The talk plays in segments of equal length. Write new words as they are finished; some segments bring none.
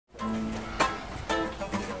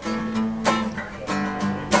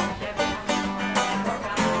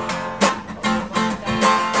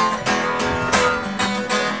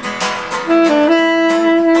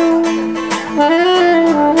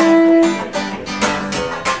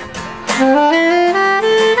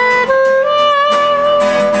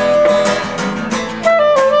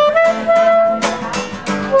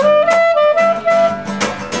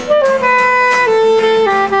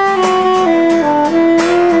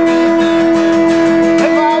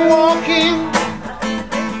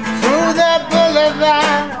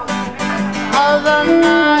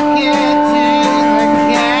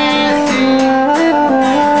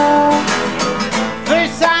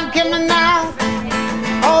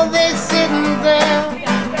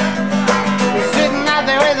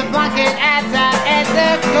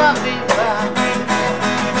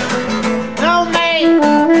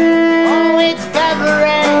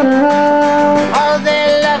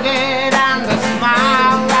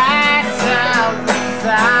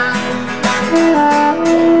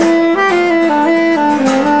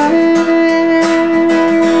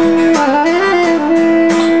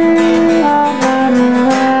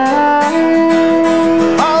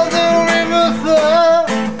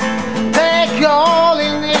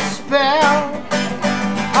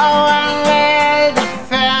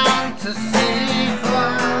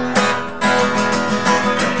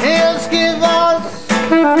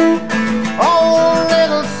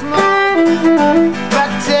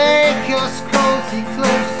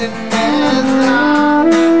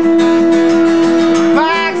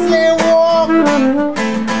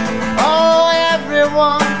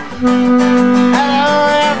Hello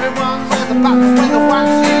everyone, with the box with the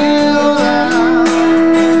ones you love.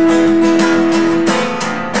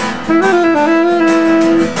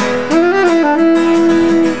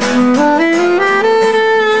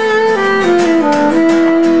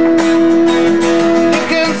 You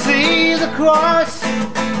can see the cross,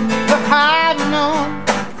 the high moon,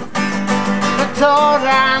 the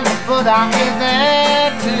Torah and the Buddha is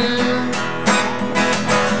there too.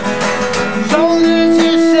 Shoulder to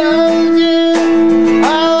shoulder,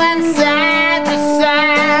 oh, and side to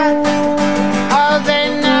side, oh, they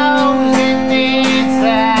know he needs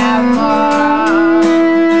that more.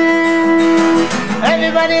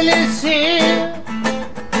 Everybody lives here,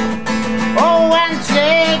 oh, and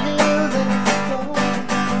take the storm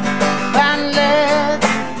and let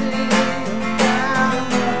it down.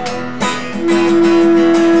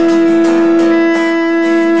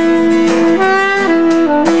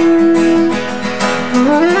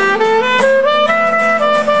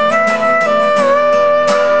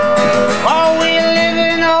 Oh, we live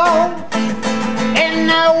in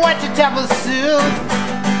a vegetable suit.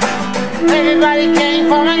 Everybody came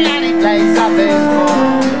from a nanny place up there.